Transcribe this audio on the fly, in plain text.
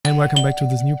welcome back to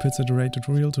this new Pixel Array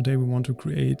tutorial. Today we want to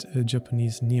create a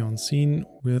Japanese neon scene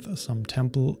with some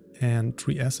temple and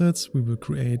tree assets. We will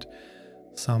create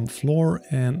some floor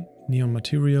and neon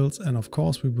materials, and of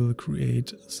course we will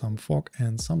create some fog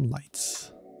and some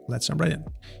lights. Let's jump right in.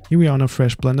 Here we are on a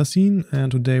fresh Blender scene,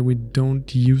 and today we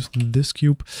don't use this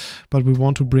cube, but we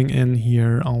want to bring in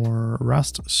here our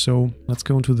Rust. So let's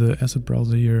go into the asset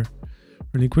browser here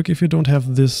really quick. If you don't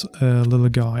have this little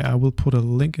guy, I will put a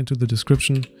link into the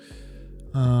description.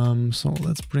 So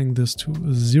let's bring this to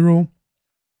 0.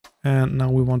 And now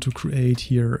we want to create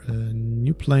here a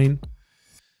new plane.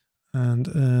 And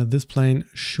this plane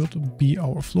should be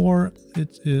our floor.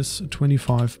 It is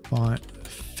 25 by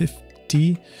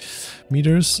 50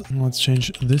 meters. Let's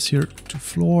change this here to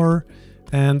floor.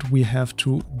 And we have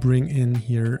to bring in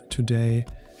here today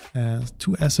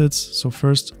two assets. So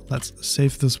first let's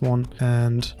save this one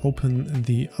and open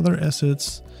the other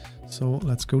assets. So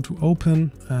let's go to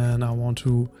open, and I want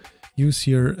to use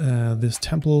here this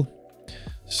temple.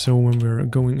 So when we're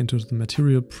going into the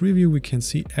material preview, we can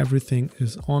see everything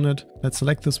is on it. Let's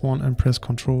select this one and press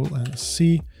Ctrl and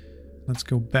C. Let's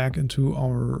go back into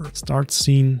our start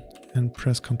scene and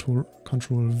press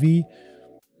Ctrl V.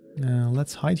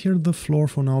 Let's hide here the floor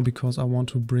for now because I want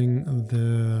to bring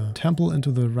the temple into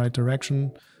the right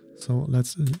direction. So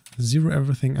let's zero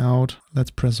everything out. Let's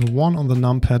press 1 on the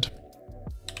numpad,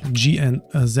 G and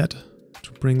Z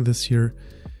to bring this here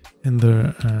in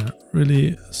the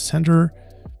really center,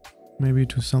 maybe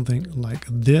to something like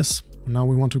this. Now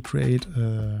we want to create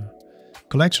a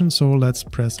collection, so let's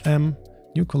press M,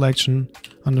 new collection,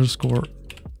 underscore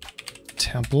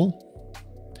temple.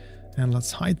 And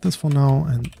let's hide this for now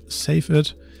and save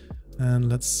it. And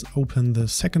let's open the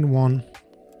second one,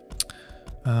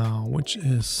 which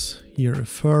is here a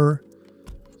fur.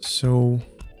 So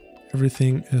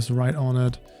everything is right on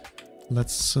it.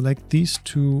 Let's select these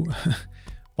two,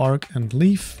 bark and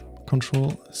leaf,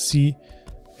 Ctrl C,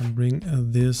 and bring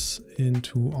this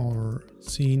into our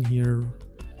scene here.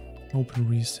 Open,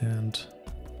 resend,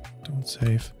 don't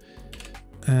save,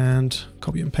 and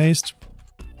copy and paste.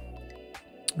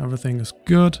 Everything is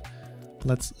good.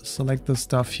 Let's select the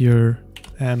stuff here,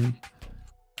 M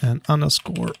and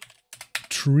underscore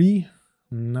tree.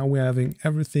 Now we're having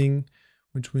everything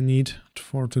which we need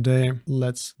for today.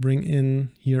 Let's bring in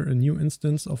here a new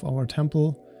instance of our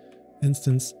temple,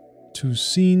 instance to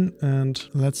scene, and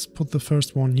let's put the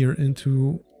first one here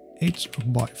into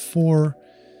 8 by 4,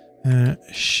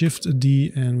 Shift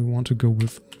D, and we want to go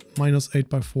with -8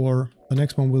 by 4. The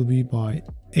next one will be by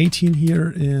 18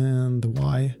 here in the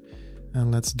Y,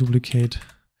 and let's duplicate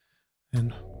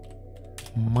and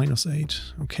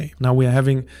 -8. Okay, now we are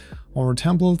having our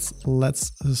temples.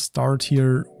 Let's start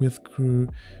here with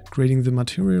creating the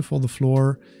material for the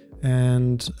floor,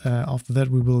 and after that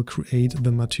we will create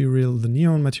the material, the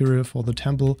neon material for the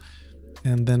temple,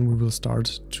 and then we will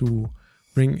start to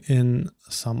bring in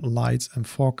some lights and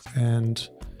fog and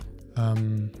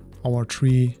our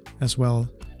tree as well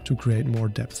to create more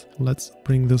depth. Let's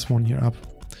bring this one here up,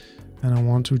 and I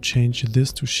want to change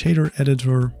this to shader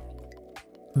editor.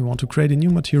 We want to create a new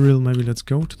material. Maybe let's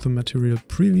go to the material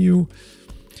preview,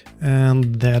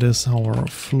 and that is our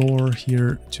floor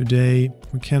here today.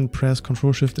 We can press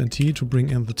Ctrl Shift and T to bring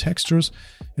in the textures.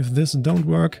 If this don't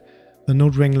work, the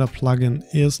Node Wrangler plugin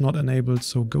is not enabled,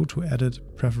 so go to Edit,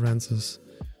 Preferences,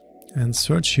 and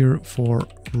search here for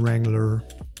Wrangler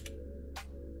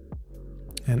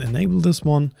and enable this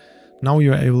one. Now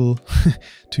you're able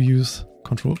to use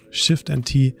Ctrl Shift and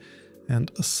T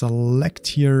and select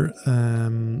here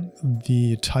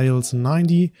the tiles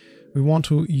 90. We want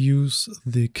to use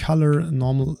the color,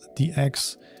 normal,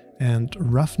 DX, and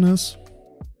roughness.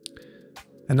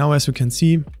 And now as you can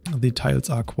see, the tiles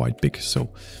are quite big.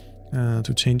 So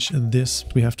to change this,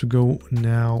 we have to go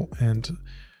now and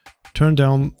turn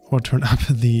down or turn up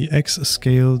the X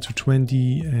scale to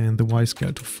 20 and the Y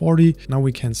scale to 40. Now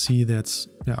we can see that's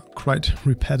quite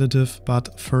repetitive,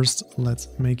 but first let's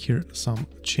make here some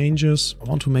changes. I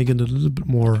want to make it a little bit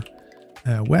more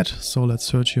wet, so let's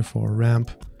search here for ramp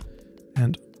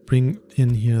and bring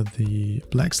in here the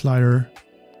black slider.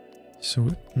 So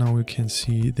now we can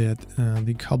see that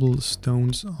the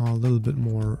cobblestones are a little bit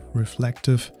more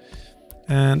reflective,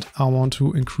 and I want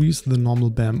to increase the normal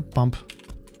bump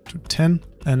to 10.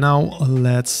 And now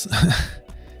let's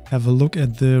have a look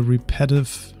at the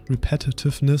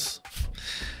repetitiveness.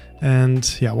 And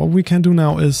yeah, what we can do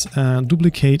now is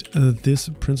duplicate this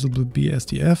Principled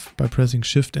BSDF by pressing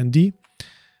Shift and D.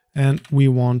 And we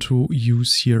want to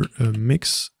use here a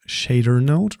mix shader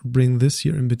node, bring this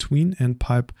here in between and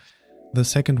pipe the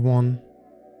second one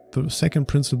the second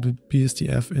principal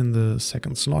BSDF in the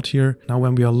second slot here. Now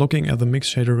when we are looking at the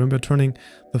mix shader, when we're turning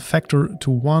the factor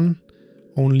to 1,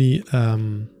 only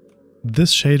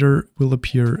this shader will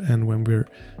appear, and when we're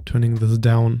turning this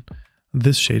down,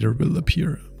 this shader will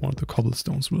appear, or the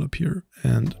cobblestones will appear.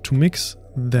 And to mix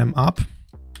them up,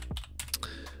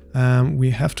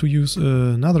 we have to use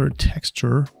another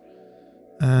texture,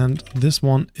 and this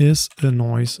one is a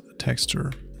noise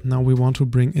texture. Now we want to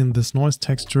bring in this noise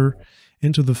texture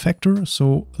into the factor,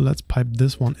 so let's pipe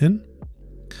this one in.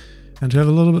 And to have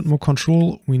a little bit more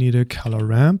control, we need a color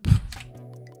ramp.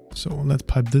 So let's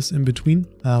pipe this in between.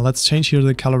 Let's change here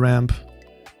the color ramp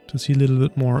to see a little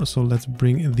bit more. So let's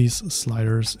bring these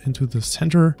sliders into the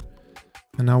center.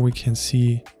 And now we can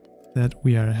see that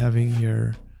we are having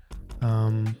here,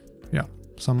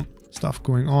 some stuff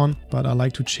going on. But I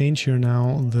like to change here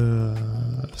now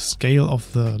the scale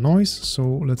of the noise.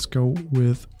 So let's go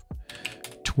with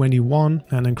 21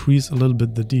 and increase a little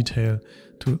bit the detail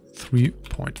to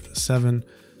 3.7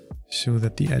 so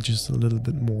that the edge is a little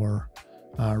bit more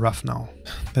rough now.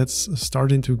 That's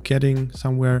starting to getting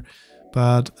somewhere,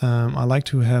 but I like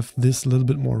to have this a little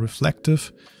bit more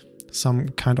reflective, some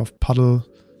kind of puddle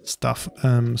stuff.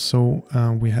 So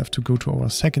we have to go to our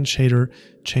second shader,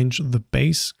 change the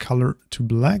base color to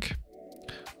black,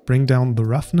 bring down the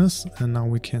roughness, and now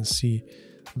we can see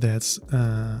that's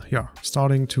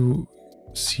starting to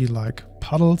see like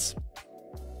puddles.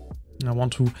 I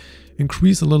want to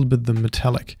increase a little bit the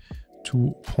metallic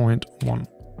to 0.14.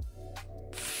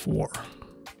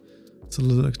 It's a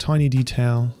little tiny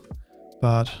detail,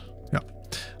 but yeah,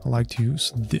 I like to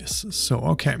use this. So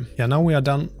okay, yeah, now we are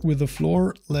done with the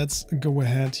floor. Let's go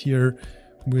ahead here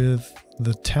with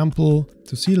the temple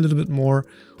to see a little bit more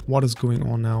what is going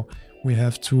on now. We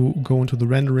have to go into the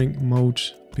rendering mode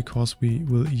because we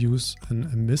will use an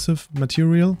emissive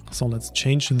material. So let's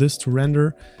change this to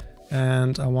render,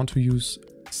 and I want to use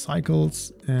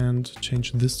cycles and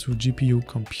change this to GPU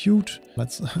compute.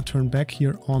 Let's turn back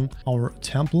here on our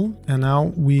temple, and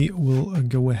now we will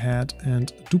go ahead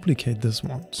and duplicate this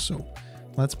one. So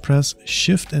let's press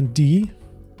Shift and D.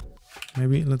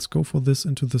 Maybe let's go for this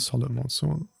into the solid mode, so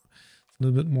a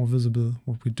little bit more visible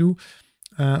what we do.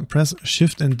 Press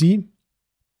Shift and D,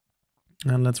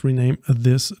 and let's rename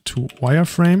this to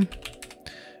wireframe.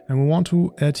 And we want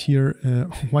to add here a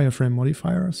wireframe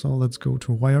modifier. So let's go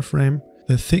to wireframe.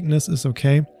 The thickness is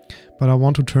okay, but I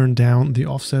want to turn down the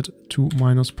offset to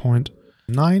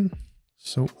 -0.9.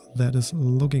 So that is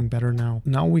looking better now.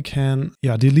 Now we can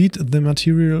delete the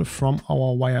material from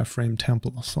our wireframe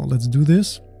temple. So let's do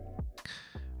this.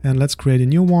 And let's create a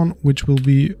new one, which will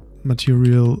be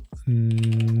material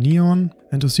neon.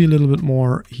 And to see a little bit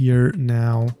more here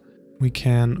now, we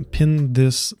can pin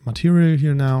this material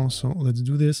here now. So let's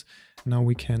do this. Now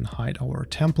we can hide our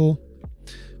temple.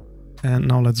 And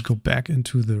now let's go back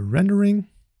into the rendering.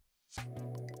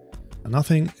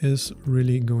 Nothing is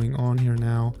really going on here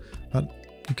now, but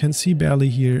you can see barely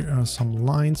here some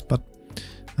lines, but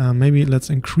maybe let's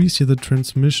increase here the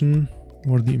transmission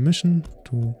or the emission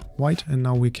to white. And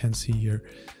now we can see here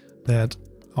that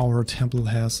our temple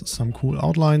has some cool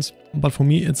outlines, but for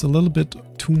me it's a little bit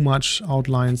too much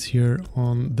outlines here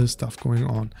on this stuff going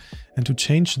on. And to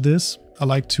change this, I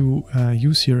like to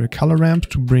use here a color ramp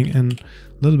to bring in a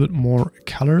little bit more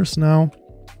colors now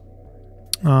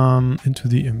into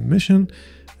the emission.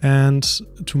 And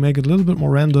to make it a little bit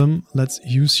more random, let's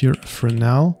use here a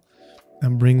Fresnel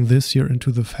and bring this here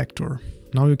into the factor.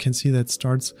 Now you can see that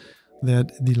starts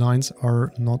that the lines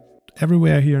are not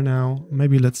everywhere here now.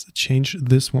 Maybe let's change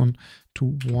this one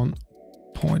to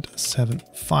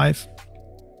 1.75.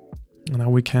 And now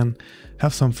we can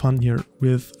have some fun here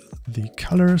with the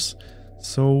colors.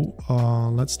 So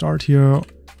let's start here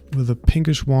with a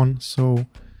pinkish one. So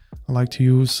I like to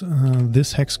use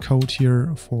this hex code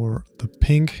here for the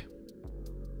pink.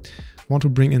 Want to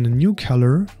bring in a new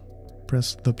color,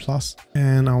 press the plus,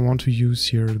 and I want to use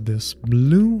here this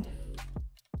blue.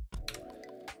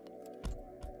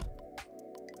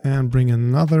 And bring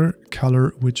another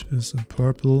color, which is a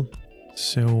purple.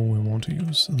 So we want to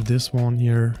use this one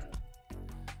here.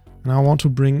 And I want to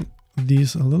bring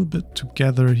these a little bit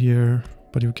together here,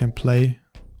 but you can play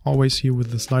always here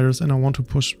with the sliders. And I want to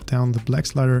push down the black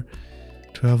slider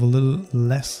to have a little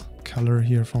less color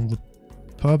here from the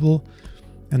purple.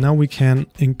 And now we can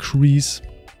increase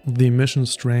the emission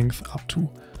strength up to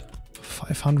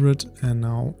 500. And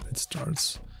now it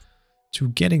starts to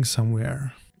getting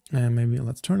somewhere. And maybe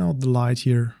let's turn out the light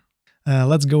here.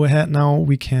 Let's go ahead now.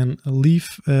 We can leave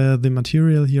the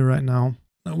material here right now.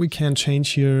 Now we can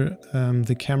change here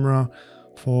the camera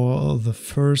for the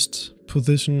first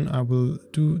position. I will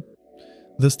do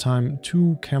this time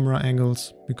 2 camera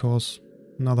angles, because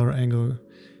another angle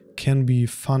can be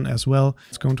fun as well.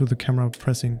 Let's go into the camera,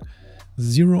 pressing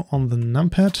 0 on the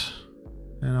numpad,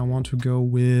 and I want to go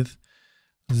with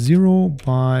 0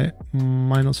 by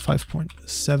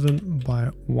 -5.7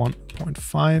 by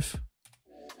 1.5.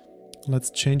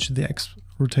 Let's change the X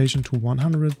rotation to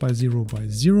 100 by 0 by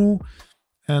 0.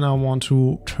 And I want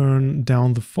to turn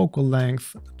down the focal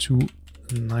length to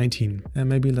 19. And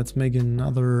maybe let's make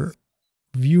another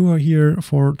viewer here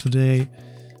for today.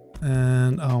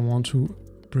 And I want to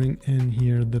bring in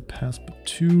here the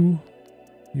PASP2.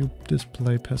 You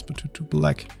display PASP2 to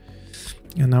black.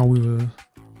 And now we will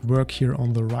work here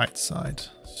on the right side.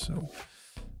 So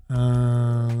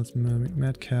let's make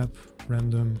matcap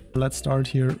random. Let's start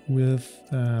here with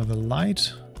the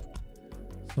light.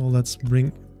 So let's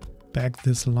bring back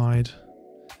this light,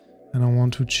 and I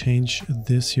want to change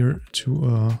this here to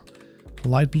a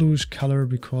light bluish color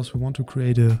because we want to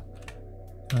create a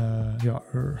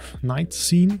night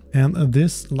scene, and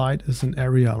this light is an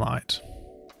area light.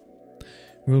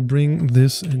 We'll bring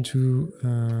this into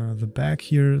the back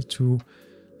here to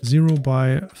 0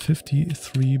 by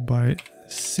 53 by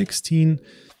 16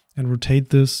 and rotate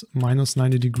this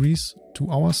 -90 degrees to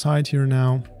our side here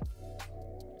now,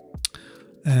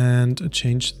 and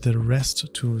change the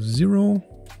rest to 0.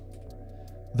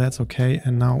 That's okay.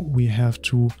 And now we have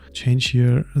to change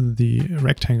here the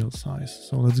rectangle size.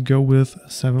 So let's go with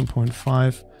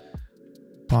 7.5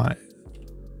 by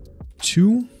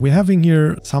 2. We're having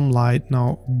here some light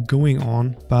now going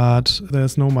on, but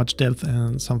there's no much depth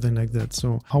and something like that.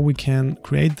 So how we can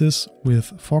create this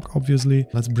with fog, obviously.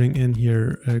 Let's bring in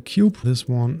here a cube. This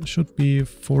one should be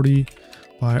 40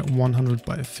 by 100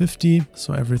 by 50.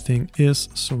 So everything is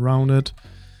surrounded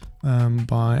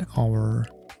by our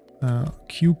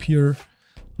cube here.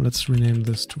 Let's rename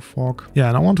this to fog. Yeah,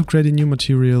 and I want to create a new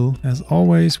material. As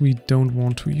always, we don't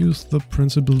want to use the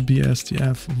principal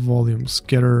BSDF volume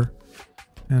scatter,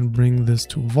 and bring this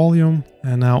to volume.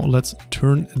 And now let's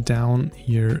turn down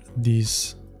here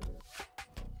these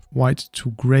white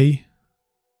to gray.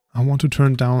 I want to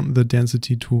turn down the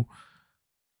density to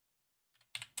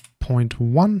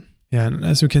 0.1. Yeah, and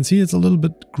as you can see, it's a little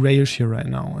bit grayish here right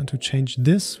now. And to change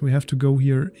this, we have to go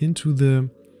here into the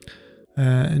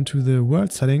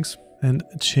world settings and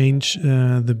change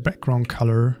the background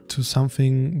color to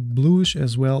something bluish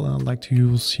as well. I'd like to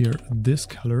use here this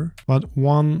color. But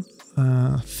one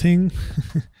thing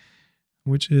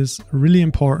which is really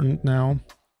important now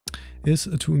is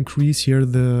to increase here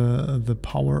the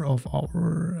power of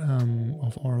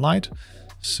our light.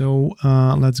 So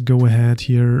let's go ahead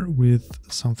here with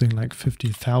something like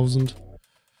 50,000.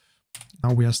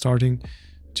 Now we are starting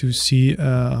to see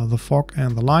the fog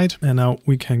and the light, and now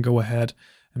we can go ahead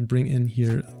and bring in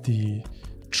here the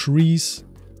trees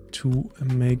to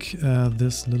make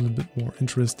this a little bit more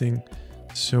interesting.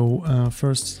 So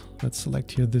first let's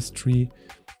select here this tree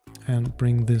and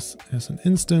bring this as an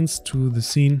instance to the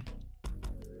scene.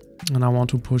 And I want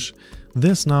to push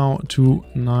this now to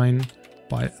 9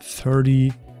 by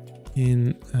 30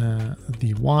 in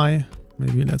the Y.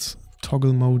 Maybe let's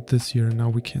toggle mode this here. Now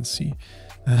we can see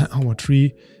our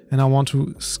tree. And I want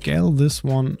to scale this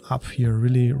one up here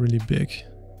really, really big.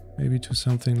 Maybe to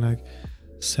something like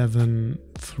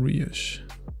 7.3-ish.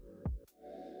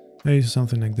 Maybe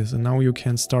something like this. And now you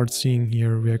can start seeing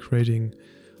here we are creating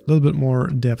a little bit more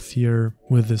depth here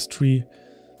with this tree.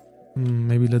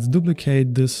 Maybe let's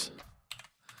duplicate this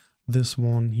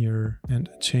one here and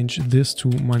change this to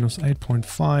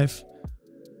 -8.5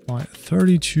 by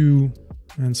 32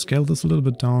 and scale this a little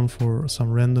bit down for some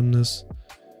randomness.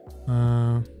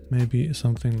 Maybe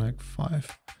something like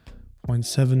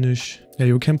 5.7-ish. Yeah,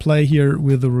 you can play here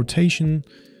with the rotation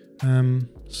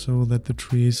so that the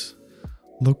trees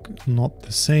look not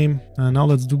the same. Now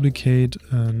let's duplicate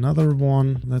another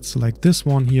one. Let's select this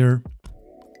one here.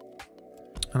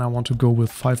 And I want to go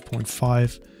with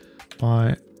 5.5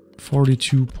 by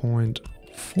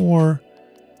 42.4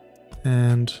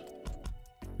 and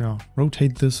yeah,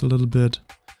 rotate this a little bit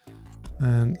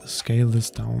and scale this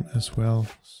down as well.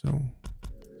 So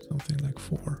something like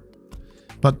 4.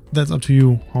 But that's up to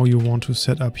you how you want to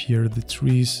set up here the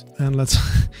trees. And let's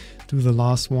do the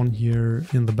last one here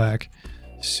in the back.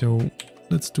 So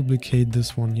let's duplicate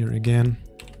this one here again.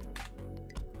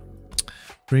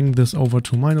 Bring this over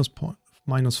to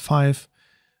 -5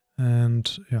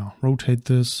 and yeah, rotate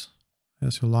this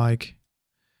as you like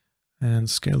and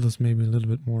scale this maybe a little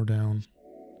bit more down.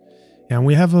 Yeah, and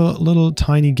we have a little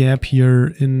tiny gap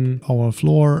here in our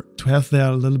floor to have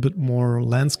there a little bit more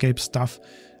landscape stuff.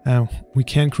 We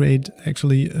can create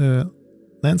actually a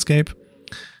landscape,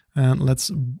 and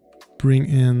let's bring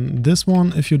in this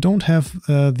one. If you don't have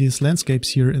these landscapes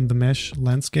here in the mesh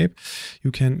landscape,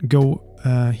 you can go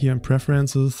here in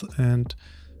preferences and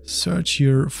search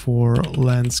here for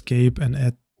landscape and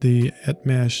add the add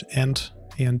mesh and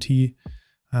ANT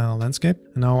landscape.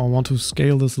 And now I want to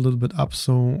scale this a little bit up,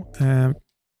 so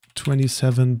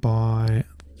 27 by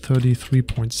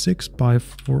 33.6 by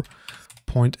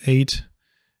 4.8,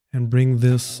 and bring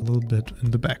this a little bit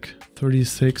in the back,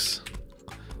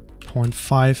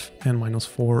 36.5 and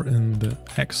 -4 in the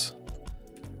X.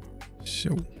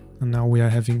 So, and now we are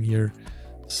having here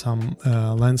some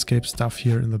landscape stuff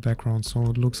here in the background, so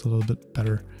it looks a little bit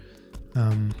better.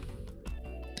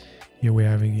 Here we're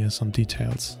having here some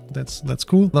details. That's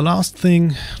cool. The last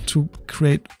thing to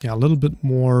create a little bit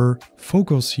more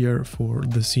focus here for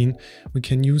the scene, we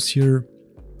can use here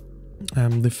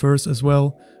the firs as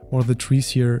well, or the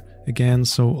trees here again.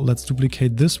 So let's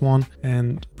duplicate this one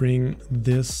and bring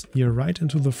this here right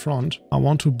into the front. I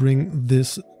want to bring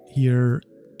this here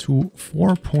to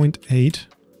 4.8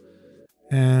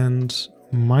 and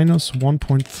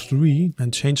 -1.3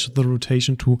 and change the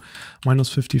rotation to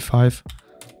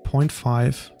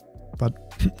 -55.5, but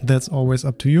that's always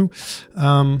up to you.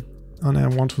 And I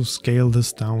want to scale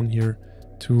this down here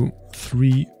to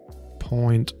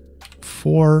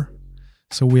 3.4.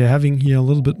 So we are having here a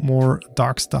little bit more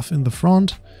dark stuff in the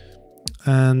front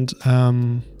and a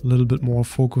little bit more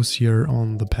focus here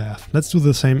on the path. Let's do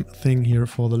the same thing here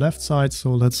for the left side.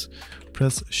 So let's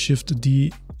press Shift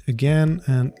D again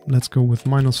and let's go with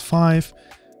 -5.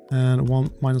 And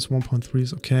 -1.3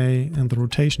 is okay, and the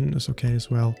rotation is okay as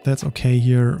well. That's okay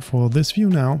here for this view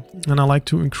now. And I like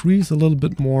to increase a little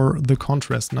bit more the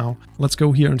contrast now. Let's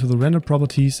go here into the render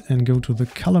properties and go to the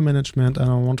color management, and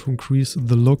I want to increase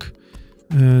the look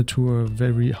to a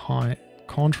very high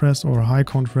contrast or a high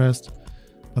contrast,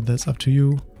 but that's up to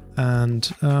you.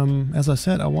 And as I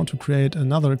said, I want to create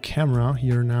another camera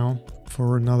here now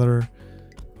for another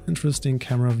interesting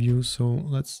camera view. So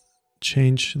let's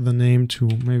change the name to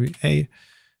maybe A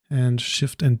and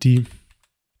Shift and D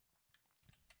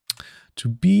to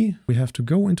B. We have to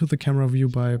go into the camera view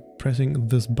by pressing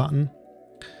this button.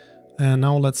 And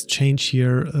now let's change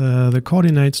here the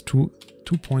coordinates to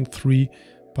 2.3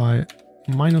 by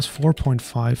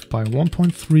 -4.5 by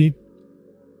 1.3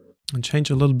 and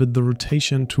change a little bit the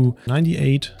rotation to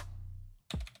 98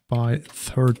 by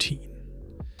 13.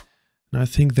 And I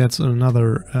think that's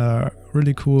another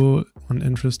really cool and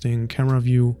interesting camera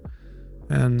view,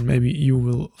 and maybe you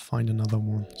will find another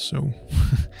one. So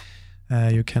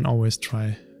you can always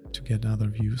try to get other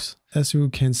views. As you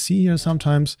can see here,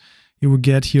 sometimes you will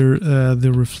get here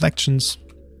the reflections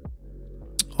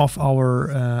of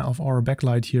our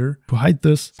backlight here. To hide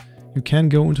this, you can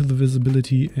go into the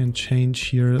visibility and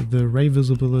change here the ray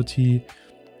visibility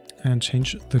and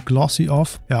change the glossy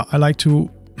off. Yeah, I like to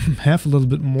have a little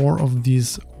bit more of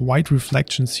these white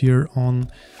reflections here on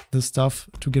the stuff.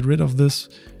 To get rid of this,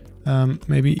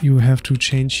 maybe you have to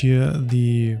change here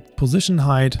the position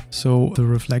height so the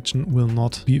reflection will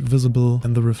not be visible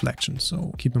in the reflection.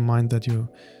 So keep in mind that you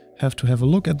have to have a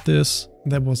look at this.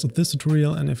 That was this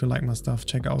tutorial, and if you like my stuff,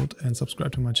 check out and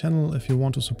subscribe to my channel. If you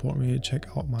want to support me, check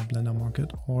out my Blender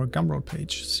Market or Gumroad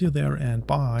page. See you there and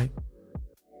bye.